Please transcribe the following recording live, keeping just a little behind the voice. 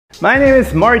My name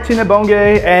is Martin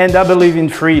Ebonge and I believe in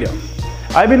freedom.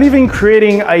 I believe in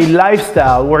creating a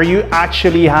lifestyle where you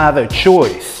actually have a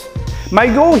choice. My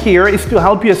goal here is to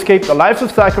help you escape the life of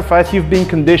sacrifice you've been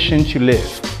conditioned to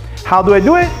live. How do I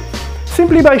do it?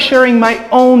 Simply by sharing my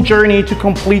own journey to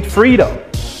complete freedom.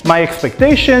 My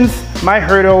expectations, my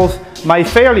hurdles, my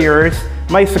failures,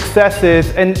 my successes,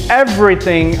 and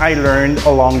everything I learned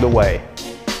along the way.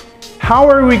 How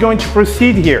are we going to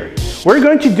proceed here? We're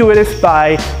going to do this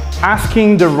by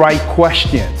asking the right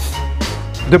questions.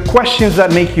 The questions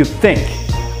that make you think.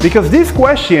 Because these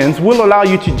questions will allow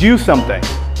you to do something.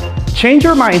 Change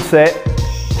your mindset,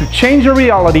 to change your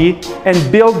reality, and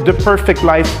build the perfect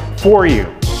life for you.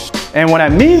 And when I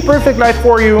mean perfect life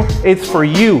for you, it's for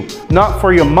you. Not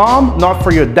for your mom, not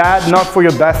for your dad, not for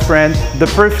your best friend. The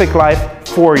perfect life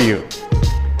for you.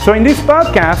 So in this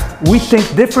podcast, we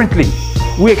think differently.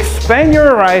 We expand your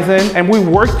horizon and we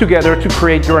work together to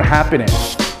create your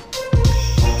happiness.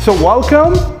 So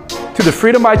welcome to the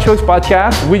Freedom by Choice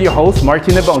podcast with your host,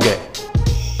 Martin Ebonge.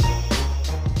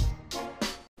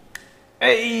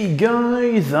 Hey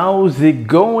guys, how's it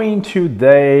going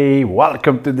today?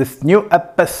 Welcome to this new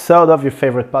episode of your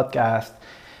favorite podcast.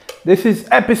 This is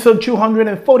episode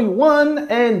 241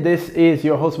 and this is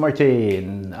your host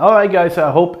Martin. Alright guys,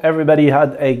 I hope everybody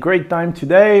had a great time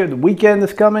today. The weekend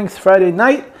is coming, it's Friday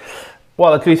night.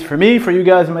 Well, at least for me, for you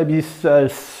guys it might be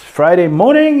Friday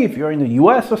morning if you're in the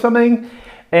US or something.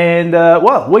 And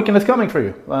well, weekend is coming for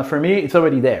you. For me, it's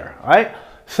already there, alright?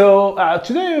 So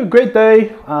today, a great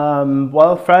day.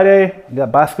 Well, Friday,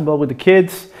 got basketball with the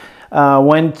kids.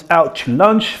 Went out to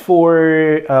lunch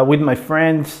with my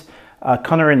friends,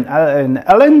 Connor and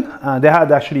Ellen. They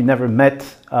had actually never met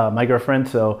my girlfriend,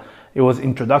 so it was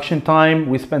introduction time.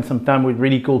 We spent some time with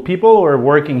really cool people who are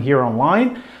working here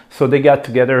online. So they got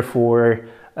together for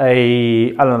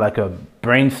a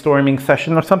brainstorming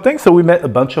session or something. So we met a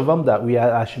bunch of them that we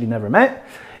had actually never met.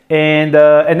 And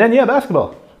then, yeah,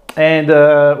 basketball. And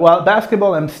well,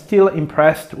 basketball, I'm still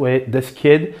impressed with this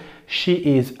kid. She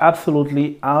is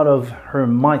absolutely out of her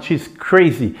mind. She's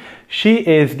crazy. She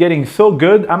is getting so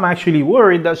good. I'm actually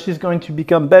worried that she's going to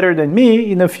become better than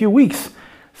me in a few weeks.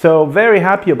 So very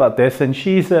happy about this. And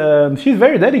she's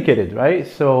very dedicated, right?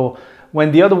 So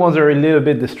when the other ones are a little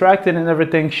bit distracted and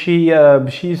everything, she's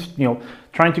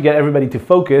trying to get everybody to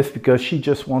focus because she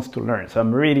just wants to learn. So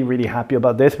I'm really, really happy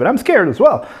about this, but I'm scared as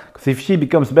well because if she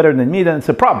becomes better than me, then it's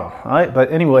a problem, all right?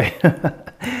 But anyway,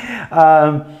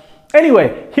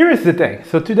 anyway, here is the thing.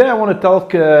 So today I want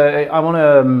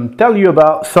to tell you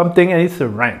about something, and it's a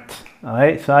rant, all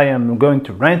right? So I am going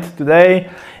to rant today,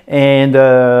 and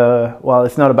well,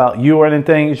 it's not about you or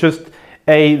anything. It's just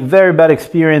a very bad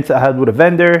experience I had with a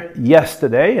vendor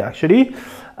yesterday, actually.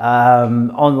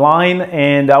 Online,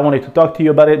 and I wanted to talk to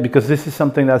you about it because this is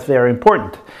something that's very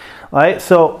important. All right,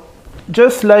 so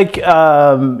just like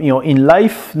in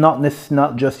life, not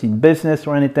just in business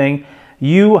or anything,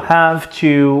 you have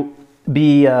to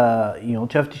be you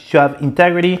have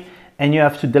integrity and you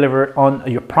have to deliver on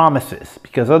your promises,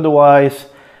 because otherwise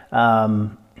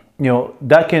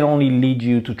that can only lead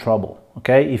you to trouble.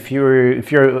 Okay, if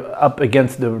you're up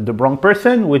against the wrong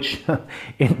person, which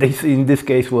in this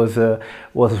case was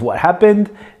what happened,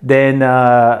 then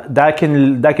that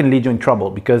can lead you in trouble,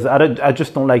 because I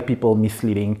just don't like people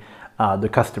misleading the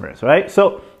customers, right?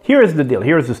 So here is the deal.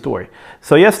 Here's the story.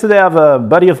 So yesterday I have a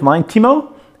buddy of mine,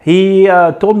 Timo. He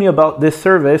told me about this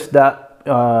service that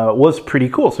was pretty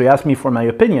cool. So he asked me for my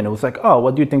opinion. It was like, oh,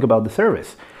 what do you think about the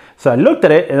service? So I looked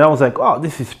at it and I was like, oh,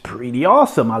 this is pretty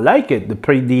awesome. I like it.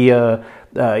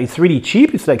 It's really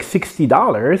cheap. It's like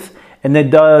 $60, and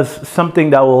it does something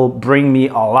that will bring me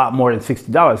a lot more than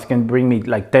 $60. It can bring me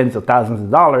like tens of thousands of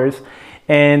dollars.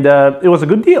 And it was a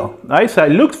good deal, right? So I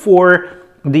looked for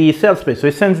the sales page. So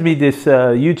it sends me this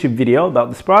YouTube video about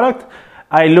this product.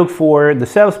 I look for the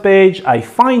sales page, I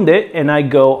find it, and I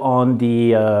go on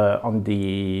the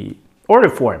order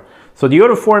form. So the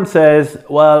order form says,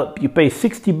 well, you pay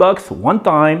 $60 one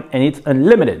time and it's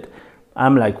unlimited.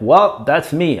 I'm like, well,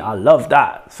 that's me. I love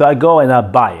that. So I go and I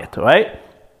buy it, right?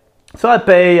 So I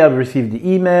pay, I receive the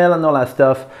email and all that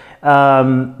stuff.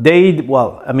 The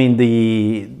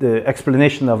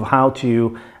explanation of how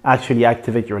to actually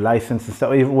activate your license and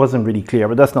stuff, it wasn't really clear,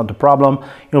 but that's not the problem.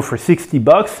 For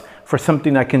 $60, for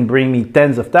something that can bring me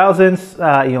tens of thousands,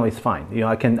 it's fine.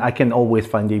 I can always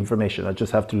find the information. I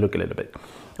just have to look a little bit.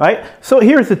 Right? So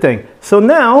here's the thing. So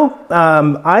now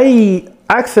I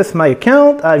access my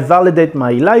account, I validate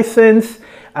my license,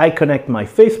 I connect my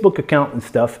Facebook account and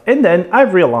stuff, and then I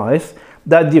realized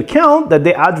that the account that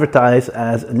they advertise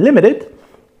as unlimited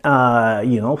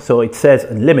so it says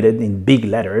unlimited in big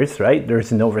letters, right?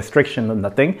 There's no restriction or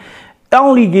nothing. It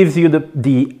only gives you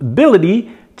the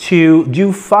ability to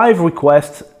do 5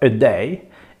 requests a day.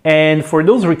 And for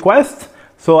those requests,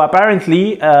 so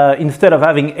apparently, instead of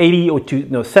having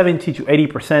 70 to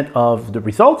 80% of the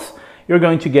results, you're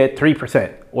going to get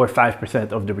 3% or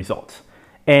 5% of the results.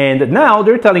 And now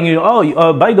they're telling you,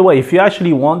 oh, by the way, if you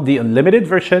actually want the unlimited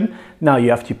version, now you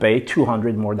have to pay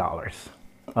 $200 more,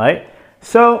 right?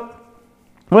 So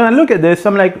when I look at this,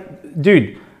 I'm like,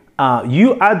 dude,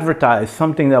 you advertised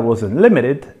something that was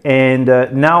unlimited, and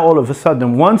now all of a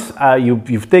sudden, once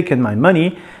you've taken my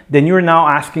money, then you're now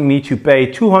asking me to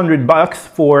pay $200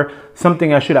 for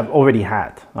something I should have already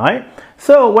had, right?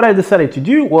 So what I decided to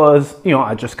do was,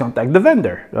 I just contact the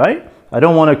vendor, right? I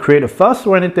don't want to create a fuss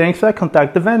or anything, so I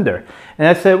contact the vendor. And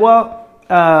I said, well,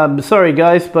 sorry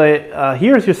guys, but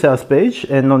here's your sales page.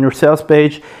 And on your sales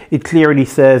page, it clearly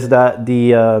says that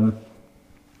the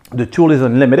tool is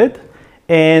unlimited.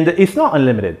 And it's not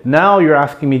unlimited. Now you're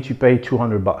asking me to pay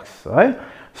 $200, right?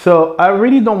 So I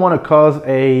really don't want to cause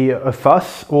a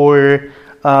fuss or,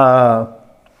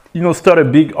 start a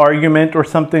big argument or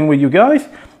something with you guys.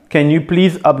 Can you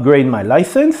please upgrade my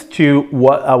license to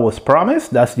what I was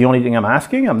promised? That's the only thing I'm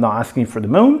asking. I'm not asking for the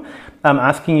moon. I'm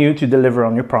asking you to deliver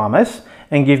on your promise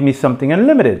and give me something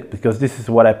unlimited, because this is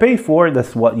what I paid for.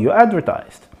 That's what you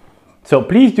advertised. So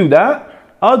please do that.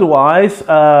 Otherwise,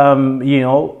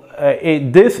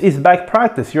 this is bad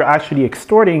practice. You're actually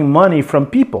extorting money from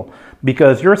people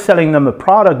because you're selling them a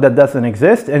product that doesn't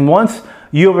exist. And once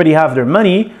you already have their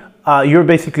money, you're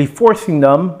basically forcing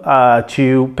them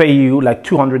to pay you like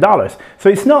 $200. So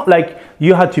it's not like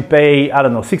you had to pay, I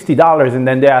don't know, $60 and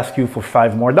then they ask you for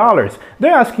 $5 more.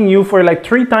 They're asking you for like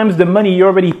 3 times the money you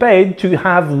already paid to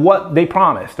have what they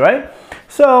promised, right?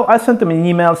 So I sent them an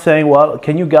email saying, well,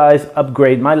 can you guys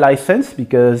upgrade my license?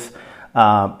 Because,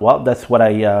 well, that's what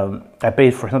I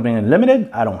paid for something unlimited.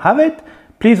 I don't have it.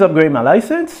 Please upgrade my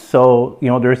license. So,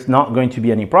 there's not going to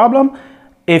be any problem.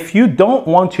 If you don't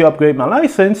want to upgrade my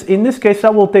license, in this case, I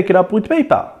will take it up with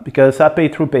PayPal because I pay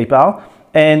through PayPal.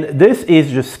 And this is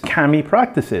just scammy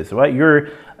practices, right? You're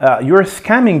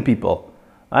scamming people,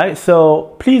 right?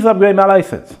 So please upgrade my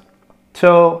license.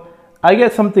 So I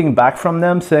get something back from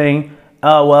them saying,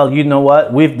 well, you know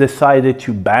what? We've decided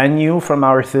to ban you from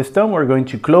our system. We're going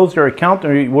to close your account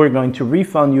and we're going to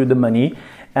refund you the money.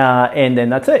 And then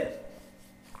that's it.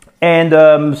 And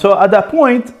so at that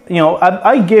point,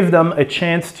 I gave them a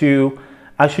chance to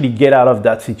actually get out of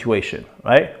that situation,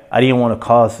 right? I didn't want to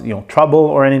cause, trouble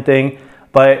or anything,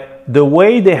 but the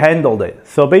way they handled it.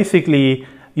 So basically,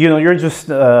 you're just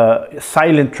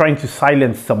trying to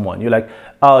silence someone. You're like,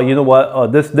 oh, you know what? Oh,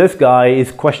 this guy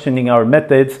is questioning our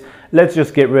methods. Let's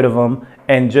just get rid of him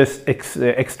and just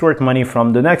extort money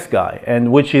from the next guy.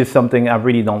 And which is something I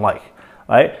really don't like,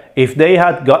 right? If they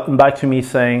had gotten back to me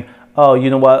saying, oh, you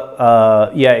know what?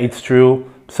 Yeah, it's true.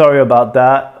 Sorry about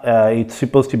that. It's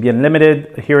supposed to be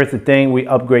unlimited. Here is the thing. We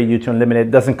upgrade you to unlimited.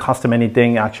 It doesn't cost them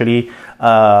anything, actually.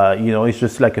 It's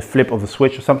just like a flip of a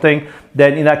switch or something.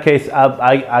 Then in that case,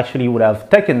 I actually would have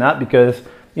taken that because,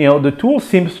 the tool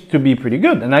seems to be pretty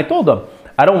good. And I told them,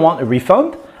 I don't want a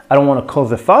refund. I don't want to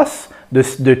cause a fuss.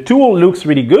 The tool looks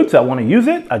really good, so I want to use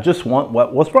it. I just want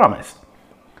what was promised.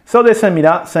 So they sent me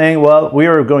that saying, well, we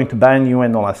are going to ban you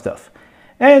and all that stuff.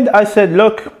 And I said,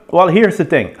 look, well, here's the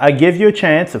thing. I give you a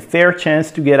chance, a fair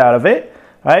chance to get out of it,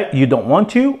 right? You don't want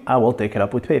to, I will take it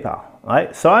up with PayPal,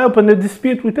 right? So I opened a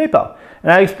dispute with PayPal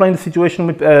and I explained the situation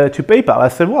to PayPal. I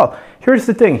said, well, here's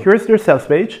the thing. Here's their sales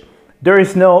page. There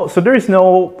is no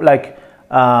like,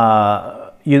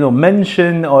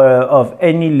 mention of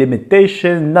any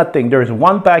limitation, nothing. There's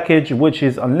one package, which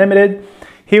is unlimited.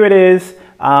 Here it is.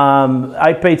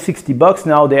 I paid $60.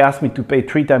 Now they asked me to pay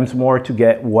 3 times more to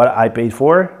get what I paid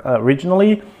for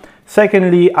originally.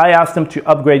 Secondly, I asked them to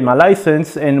upgrade my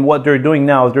license, and what they're doing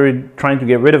now is they're trying to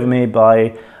get rid of me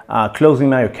by closing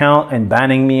my account and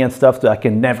banning me and stuff, so I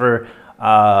can never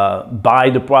buy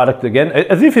the product again,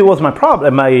 as if it was my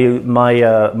problem,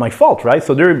 my fault, right?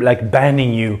 So they're like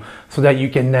banning you so that you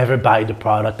can never buy the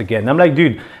product again. I'm like,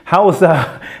 dude, how is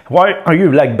that? Why are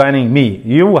you like banning me?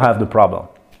 You have the problem.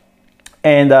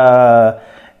 And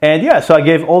yeah, so I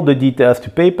gave all the details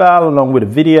to PayPal along with a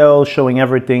video showing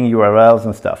everything, URLs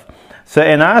and stuff. So,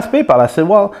 and I asked PayPal, I said,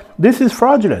 well, this is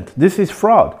fraudulent. This is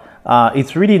fraud.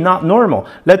 It's really not normal.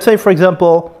 Let's say, for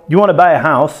example, you want to buy a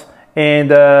house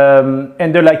and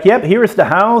they're like, yep, here's the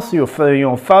house. You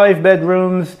have 5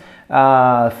 bedrooms,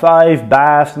 5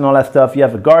 baths and all that stuff. You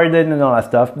have a garden and all that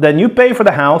stuff. Then you pay for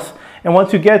the house. And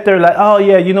once you get there, like, oh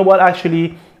yeah, you know what,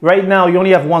 actually, right now you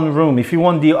only have one room. If you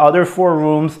want the other 4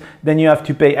 rooms, then you have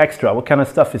to pay extra. What kind of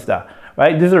stuff is that?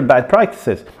 Right? These are bad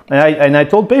practices. And I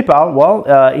told PayPal,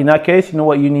 well, in that case, you know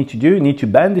what you need to do? You need to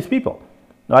ban these people.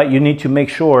 Right? You need to make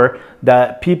sure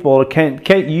that people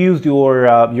can't use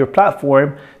your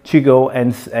platform to go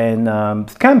and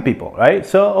scam people. Right?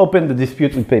 So open the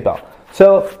dispute with PayPal.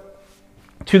 So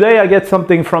today I get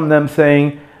something from them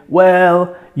saying,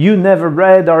 well, you never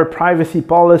read our privacy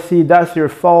policy, that's your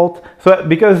fault. So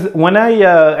because when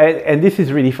and this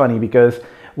is really funny, because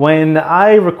when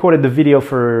I recorded the video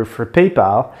for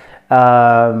PayPal,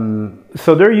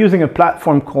 so they're using a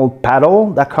platform called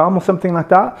paddle.com or something like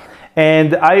that.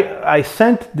 And I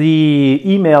sent the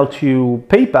email to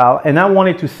PayPal, and I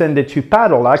wanted to send it to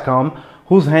paddle.com,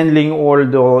 who's handling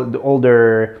all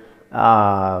their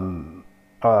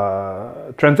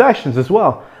transactions as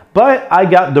well. But I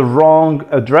got the wrong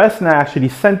address, and I actually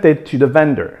sent it to the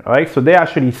vendor. All right, so they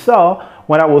actually saw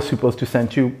what I was supposed to send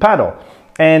to Paddle.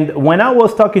 And when I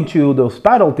was talking to those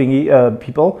Paddle thingy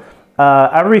people,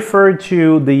 I referred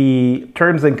to the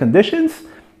terms and conditions.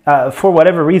 For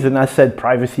whatever reason, I said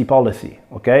privacy policy.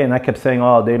 Okay, and I kept saying,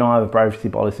 oh, they don't have a privacy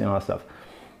policy and all that stuff.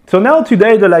 So now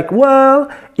today they're like, well,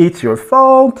 it's your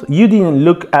fault. You didn't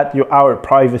look at our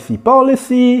privacy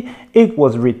policy. It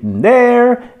was written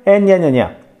there, and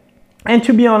yeah. And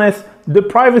to be honest, the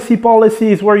privacy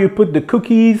policy is where you put the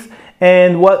cookies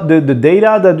and what the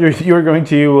data that you're going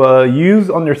to use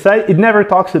on your site. It never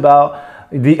talks about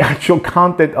the actual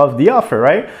content of the offer,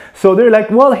 right? So they're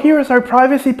like, well, here's our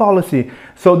privacy policy.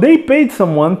 So they paid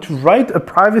someone to write a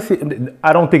privacy,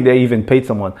 I don't think they even paid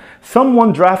someone.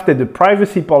 Someone drafted the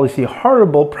privacy policy,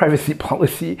 horrible privacy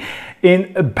policy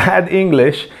in bad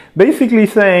English, basically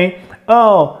saying,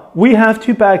 oh, we have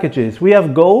 2 packages. We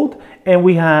have gold and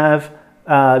we have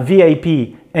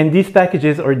VIP, and these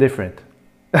packages are different.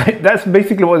 That's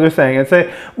basically what they're saying, and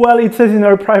say, well, it says in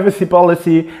our privacy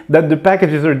policy that the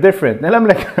packages are different. And I'm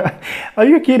like, are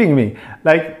you kidding me?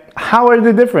 Like, how are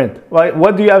they different? Like,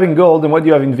 what do you have in gold and what do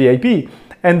you have in VIP?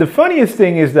 And the funniest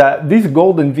thing is that these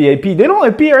gold and VIP, they don't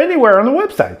appear anywhere on the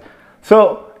website.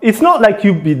 So it's not like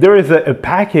there is a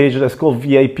package that's called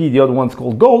VIP, the other one's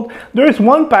called gold. There is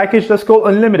one package that's called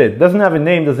unlimited, doesn't have a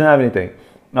name, doesn't have anything,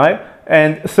 right?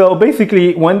 And so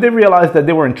basically, when they realized that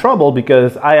they were in trouble,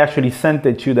 because I actually sent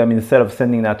it to them instead of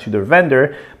sending that to their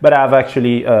vendor, but I've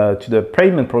actually to the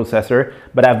payment processor,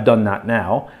 but I've done that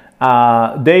now.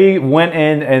 They went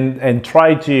in and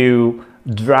tried to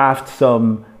draft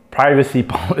some privacy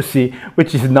policy,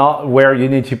 which is not where you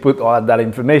need to put all that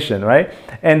information, right?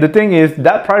 And the thing is,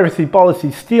 that privacy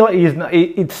policy still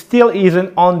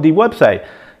isn't on the website.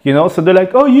 You know, so they're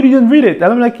like, oh, you didn't read it. And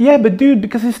I'm like, yeah, but dude,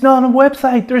 because it's not on a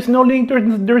website. There's no link,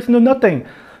 there's no nothing.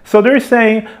 So they're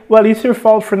saying, well, it's your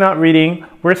fault for not reading.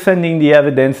 We're sending the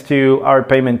evidence to our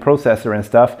payment processor and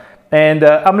stuff. And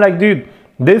I'm like, dude,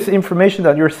 this information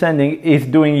that you're sending is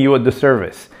doing you a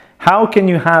disservice. How can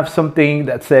you have something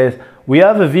that says, we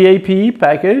have a VIP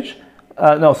package?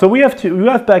 No, so we have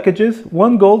packages,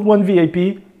 one gold, one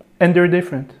VIP, and they're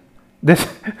different.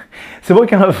 So what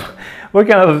kind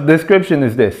of description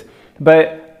is this?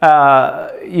 But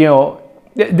you know,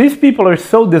 these people are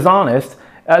so dishonest,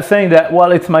 saying that,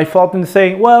 well, it's my fault, and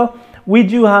saying, well, we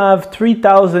do have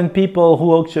 3,000 people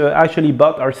who actually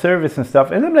bought our service and stuff.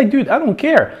 And I'm like, dude, I don't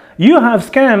care. You have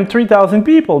scammed 3,000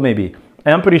 people maybe.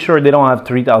 And I'm pretty sure they don't have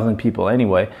 3,000 people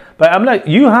anyway. But I'm like,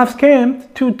 you have scammed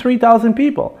 3,000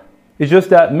 people. It's just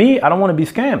that me, I don't want to be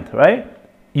scammed, right?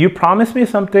 You promised me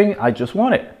something, I just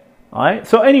want it. All right.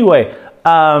 So anyway,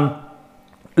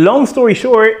 long story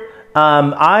short,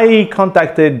 I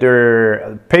contacted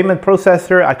their payment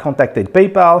processor. I contacted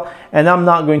PayPal, and I'm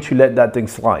not going to let that thing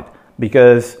slide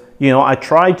because, you know, I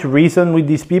tried to reason with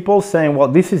these people saying, well,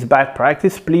 this is bad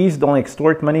practice. Please don't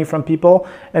extort money from people.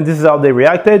 And this is how they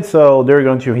reacted. So they're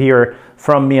going to hear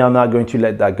from me. I'm not going to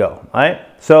let that go. All right.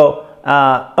 So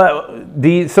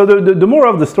the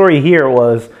moral of the story here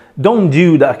was, don't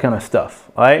do that kind of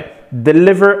stuff. All right.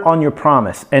 Deliver on your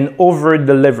promise and over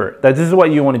deliver. This is what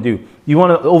you want to do. You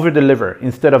want to over deliver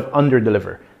instead of under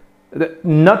deliver.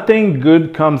 Nothing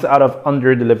good comes out of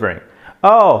under delivering.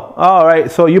 Oh, all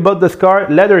right. So you bought this car,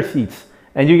 leather seats,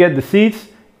 and you get the seats,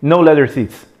 no leather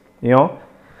seats. You know.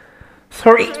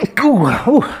 Sorry.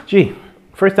 Ooh, gee.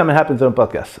 First time it happens on a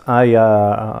podcast.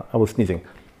 I was sneezing.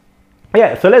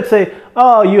 Yeah, so let's say,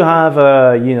 oh, you have,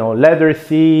 you know, leather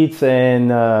seats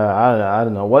and I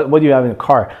don't know, what do you have in a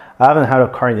car? I haven't had a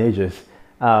car in ages.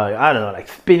 I don't know, like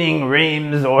spinning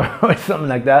rims or something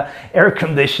like that, air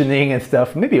conditioning and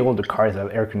stuff. Maybe all the cars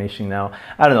have air conditioning now.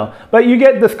 I don't know. But you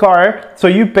get this car, so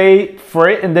you pay for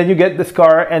it, and then you get this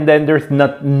car, and then there's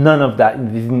none of that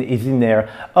is in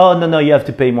there. Oh, no, you have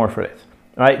to pay more for it,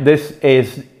 right? This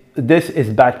is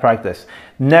bad practice.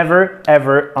 Never,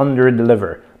 ever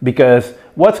under-deliver, because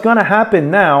what's going to happen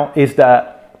now is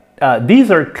that these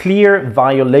are clear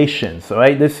violations,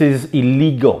 right? This is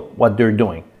illegal, what they're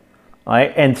doing.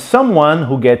 Right? And someone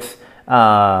who gets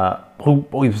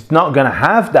who is not going to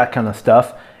have that kind of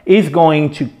stuff is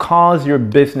going to cause your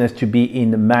business to be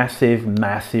in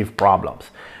massive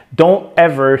problems. Don't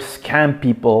ever scam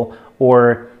people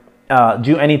or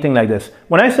do anything like this.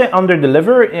 When I say under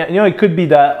deliver, you know, it could be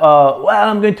that well,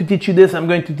 I'm going to teach you this, I'm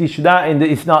going to teach you that, and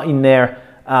it's not in there.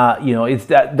 You know, it's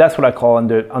that's what I call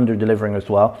under delivering as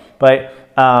well. But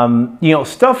you know,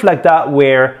 stuff like that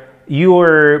where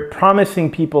you're promising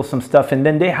people some stuff and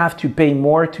then they have to pay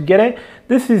more to get it.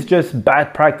 This is just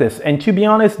bad practice. And to be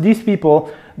honest, these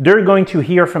people, they're going to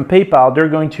hear from PayPal, they're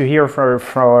going to hear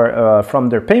from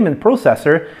their payment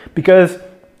processor, because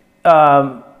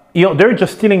you know, they're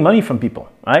just stealing money from people,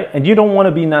 right? And you don't want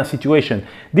to be in that situation.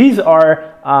 These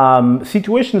are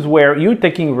situations where you're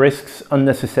taking risks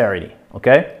unnecessarily,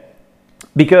 okay?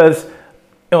 Because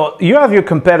you have your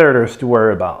competitors to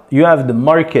worry about. You have the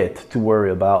market to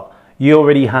worry about. You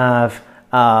already have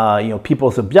you know,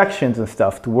 people's objections and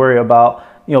stuff to worry about.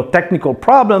 You know, technical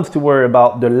problems to worry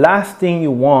about. The last thing you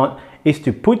want is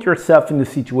to put yourself in the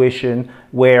situation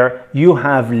where you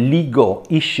have legal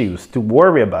issues to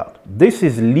worry about. This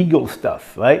is legal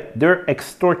stuff, right? They're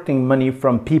extorting money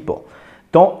from people.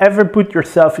 Don't ever put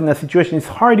yourself in a situation. It's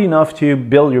hard enough to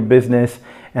build your business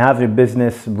and have your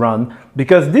business run,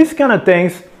 because these kind of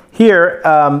things here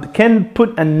can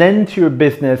put an end to your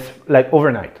business like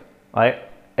overnight, right?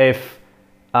 If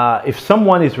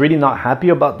someone is really not happy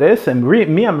about this, and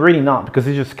me, I'm really not, because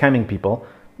it's just scamming people,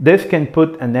 this can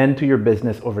put an end to your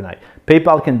business overnight.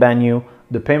 PayPal can ban you,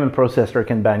 the payment processor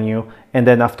can ban you, and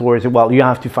then afterwards, well, you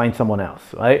have to find someone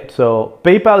else, right? So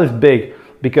PayPal is big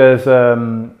because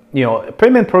you know, a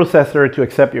payment processor to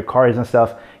accept your cards and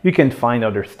stuff, you can find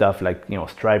other stuff like, you know,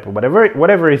 Stripe or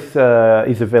whatever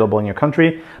is available in your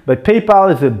country. But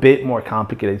PayPal is a bit more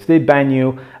complicated. If they ban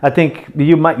you, I think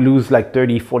you might lose like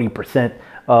 30–40%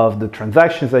 of the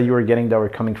transactions that you were getting that were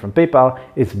coming from PayPal.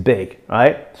 It's big,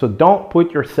 right? So don't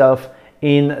put yourself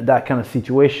in that kind of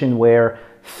situation where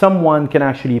someone can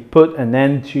actually put an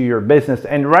end to your business,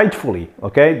 and rightfully,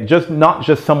 okay? Not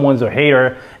just someone's a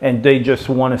hater and they just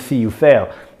want to see you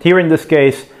fail. Here in this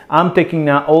case, I'm taking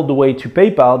that all the way to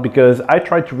PayPal because I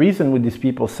tried to reason with these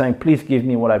people saying, please give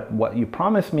me what you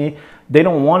promised me. They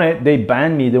don't want it, they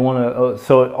ban me, they want to,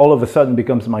 so all of a sudden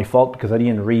becomes my fault because I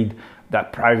didn't read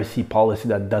that privacy policy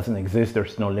that doesn't exist.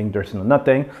 There's no link, there's no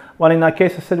nothing. Well, in that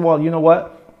case, I said, well, you know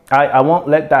what? I won't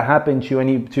let that happen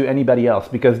to anybody else,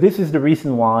 because this is the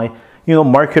reason why, you know,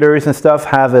 marketers and stuff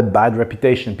have a bad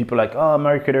reputation. People are like, oh,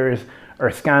 marketers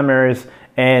are scammers,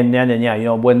 and yeah, you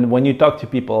know, when you talk to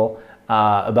people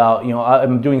about, you know,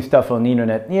 I'm doing stuff on the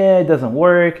internet, yeah, it doesn't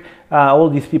work. All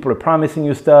these people are promising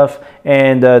you stuff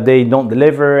and they don't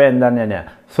deliver, and then.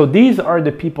 So these are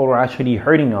the people who are actually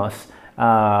hurting us.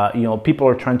 You know, people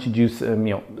are trying to do you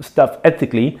know, stuff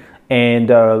ethically and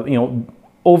you know,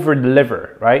 over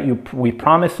deliver, right? We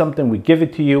promise something, we give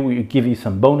it to you, we give you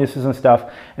some bonuses and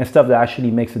stuff that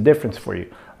actually makes a difference for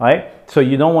you, right? So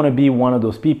you don't want to be one of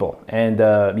those people, and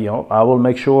you know, I will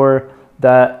make sure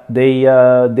that they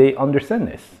understand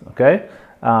this, okay?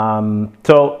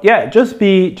 So yeah, just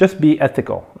be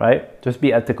ethical, right? Just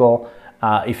be ethical.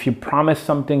 If you promise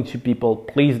something to people,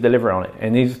 please deliver on it.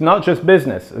 And it's not just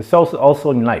business, it's also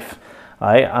in life,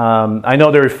 right? I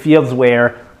know there are fields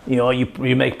where, you know,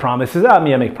 you make promises. I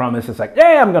make promises like,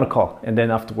 hey, I'm gonna call, and then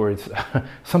afterwards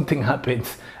something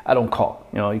happens, I don't call.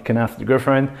 You know, you can ask the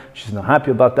girlfriend, she's not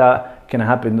happy about that. It can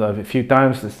happen a few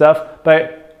times and stuff,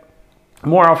 but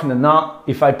more often than not,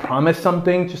 if I promise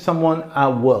something to someone, I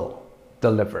will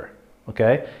deliver,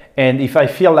 okay? And if I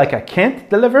feel like I can't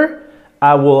deliver,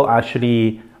 I will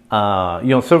actually, you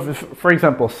know, so for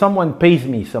example, someone pays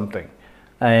me something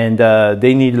and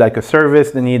they need like a service,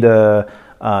 they need a,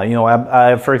 you know,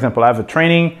 for example, I have a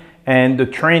training, and the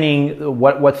training,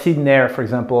 what's in there, for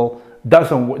example,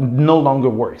 no longer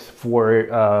works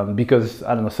for, because,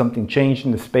 I don't know, something changed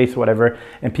in the space, whatever,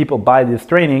 and people buy this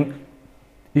training.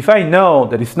 If I know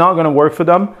that it's not going to work for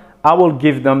them, I will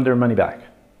give them their money back.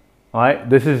 All right,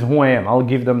 this is who I am. I'll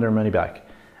give them their money back.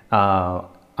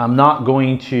 I'm not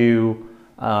going to, you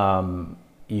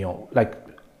know, like,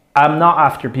 I'm not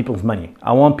after people's money.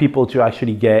 I want people to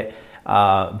actually get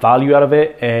value out of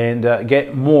it and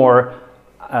get more,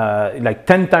 like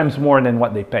 10 times more than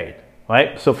what they paid,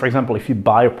 right? So for example, if you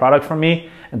buy a product from me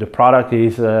and the product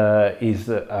is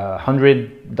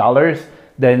 $100,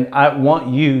 then I want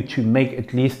you to make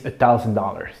at least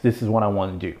 $1,000. This is what I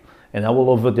want to do. And I will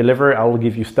over deliver. I will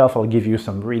give you stuff. I'll give you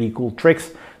some really cool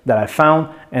tricks that I found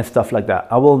and stuff like that.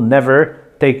 I will never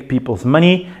take people's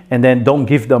money and then don't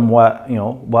give them what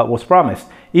was promised.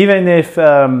 Even if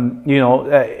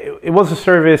it was a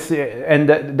service, and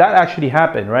that actually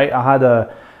happened, right? I had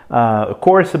a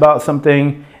course about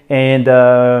something, and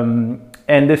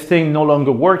this thing no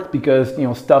longer worked because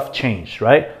stuff changed,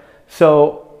 right?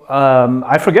 So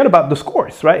I forget about this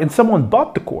course, right? And someone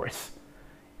bought the course,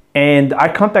 and I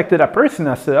contacted that person.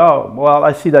 I said, "Oh, well,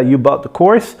 I see that you bought the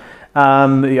course.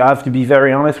 I have to be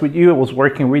very honest with you. It was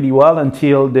working really well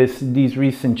until these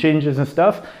recent changes and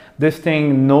stuff. This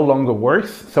thing no longer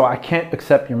works, so I can't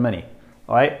accept your money.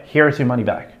 All right, here's your money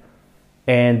back."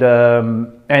 And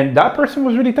that person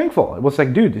was really thankful. It was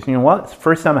like, "Dude, you know what? It's the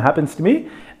first time it happens to me.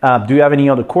 Do you have any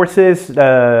other courses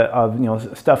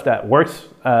of stuff that works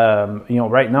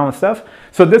right now and stuff?"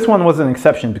 So this one was an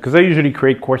exception because I usually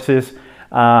create courses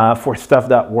for stuff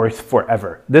that works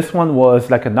forever. This one was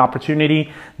like an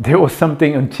opportunity. There was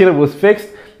something until it was fixed,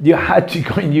 you had to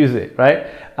go and use it, right?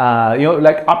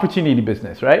 Like opportunity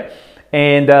business, right?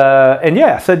 And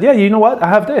yeah, I said, "Yeah, you know what? I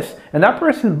have this," and that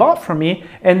person bought from me,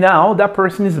 and now that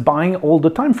person is buying all the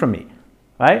time from me,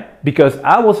 right? Because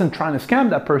I wasn't trying to scam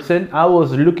that person. I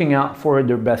was looking out for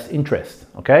their best interest.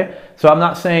 Okay, so I'm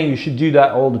not saying you should do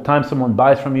that all the time. Someone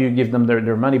buys from you, give them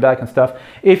their money back and stuff.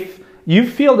 If you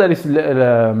feel that it's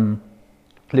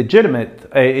legitimate,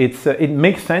 it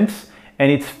makes sense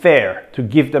and it's fair to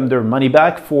give them their money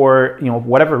back for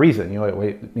whatever reason,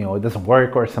 it doesn't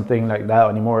work or something like that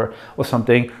anymore or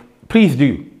something. Please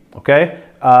do. Okay,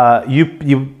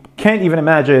 you can't even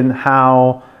imagine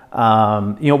how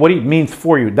what it means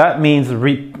for you. That means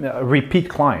repeat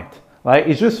client, right?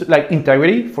 It's just like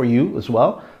integrity for you as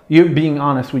well. You're being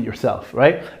honest with yourself,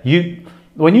 right?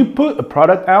 When you put a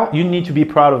product out, you need to be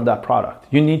proud of that product.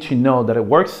 You need to know that it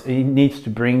works. It needs to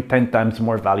bring 10 times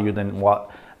more value than what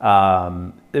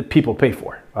people pay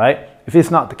for, right? If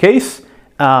it's not the case,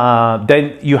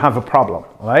 then you have a problem,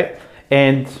 right?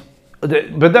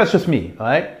 But that's just me,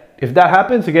 right? If that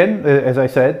happens, again, as I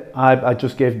said, I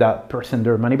just gave that person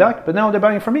their money back, but now they're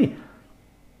buying from me.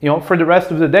 For the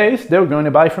rest of the days, they're going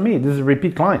to buy from me. This is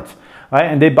repeat clients, right?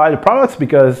 And they buy the products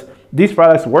because these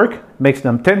products work, makes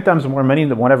them 10 times more money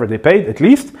than whatever they paid, at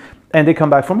least, and they come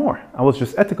back for more. I was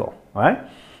just ethical, right?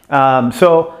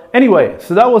 So anyway,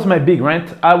 so that was my big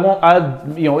rant.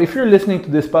 If you're listening to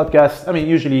this podcast, I mean,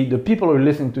 usually the people who are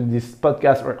listening to this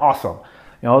podcast are awesome.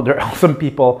 They're awesome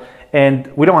people, and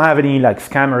we don't have any like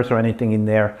scammers or anything in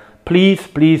there.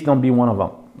 Please don't be one of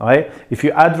them, all right? If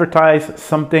you advertise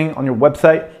something on your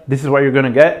website, this is what you're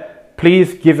gonna get.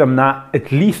 Please give them that,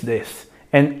 at least this,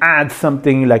 and add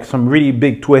something like some really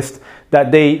big twist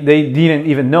that they didn't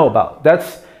even know about.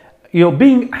 That's,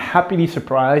 being happily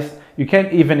surprised. You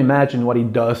can't even imagine what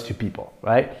it does to people,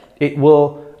 right? It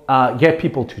will get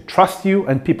people to trust you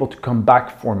and people to come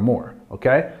back for more,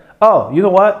 okay? "Oh, you know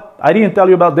what? I didn't tell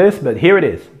you about this, but here it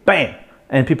is." Bam!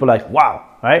 And people are like, "Wow,"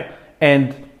 right?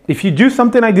 And if you do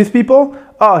something like these people,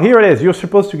 "Oh, here it is. You're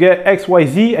supposed to get X, Y,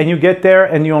 Z, and you get there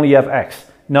and you only have X."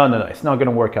 No, it's not going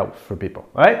to work out for people,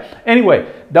 right? Anyway,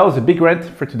 that was a big rant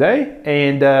for today,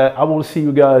 and I will see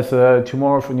you guys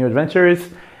tomorrow for new adventures.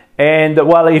 And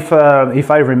well,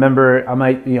 if I remember, I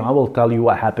might, I will tell you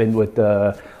what happened with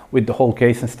the whole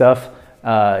case and stuff.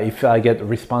 If I get a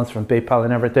response from PayPal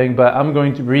and everything, but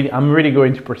I'm really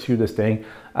going to pursue this thing.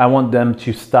 I want them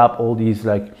to stop all these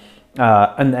like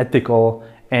unethical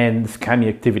and scammy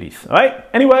activities. All right.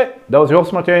 Anyway, that was your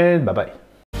host Martin. Bye bye.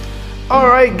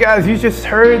 Alright guys, you just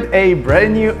heard a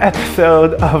brand new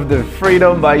episode of the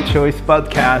Freedom by Choice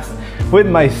podcast with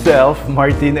myself,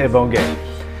 Martin Ebonge.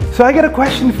 So I got a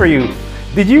question for you.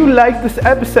 Did you like this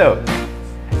episode?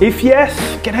 If yes,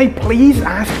 can I please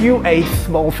ask you a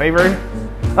small favor?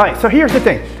 Alright, so here's the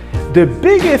thing. The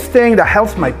biggest thing that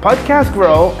helps my podcast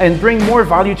grow and bring more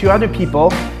value to other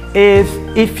people is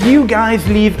if you guys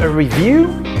leave a review,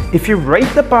 if you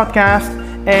rate the podcast,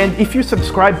 and if you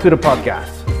subscribe to the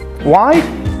podcast. Why?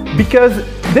 Because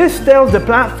this tells the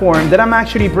platform that I'm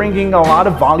actually bringing a lot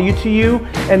of value to you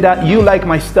and that you like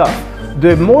my stuff.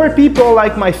 The more people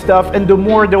like my stuff, and the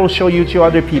more they will show you to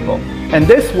other people. And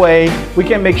this way, we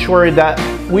can make sure that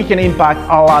we can impact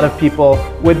a lot of people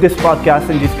with this podcast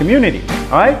and this community.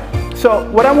 All right? So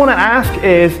what I want to ask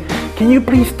is, can you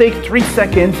please take 3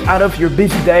 seconds out of your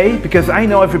busy day? Because I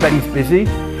know everybody's busy.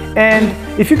 And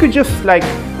if you could just like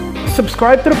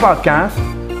subscribe to the podcast,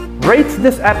 rate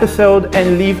this episode,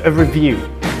 and leave a review.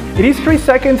 It is 3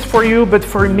 seconds for you, but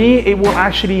for me, it will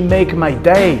actually make my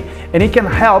day, and it can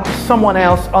help someone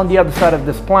else on the other side of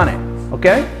this planet,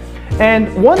 okay?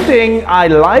 And one thing I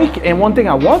like and one thing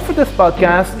I want for this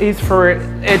podcast is for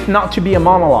it not to be a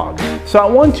monologue. So I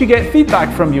want to get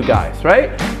feedback from you guys,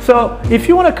 right? So if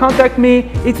you want to contact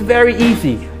me, it's very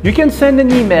easy. You can send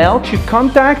an email to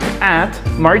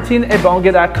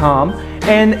contact@martinebonga.com,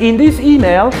 and in this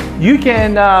email, you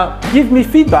can give me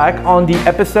feedback on the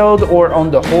episode or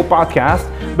on the whole podcast,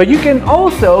 but you can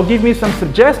also give me some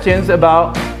suggestions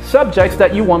about subjects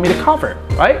that you want me to cover,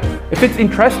 right? If it's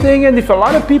interesting and if a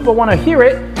lot of people want to hear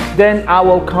it, then I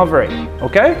will cover it,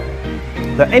 okay?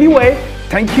 But anyway,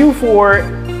 thank you for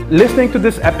listening to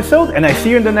this episode, and I see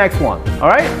you in the next one, all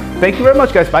right? Thank you very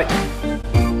much, guys. Bye.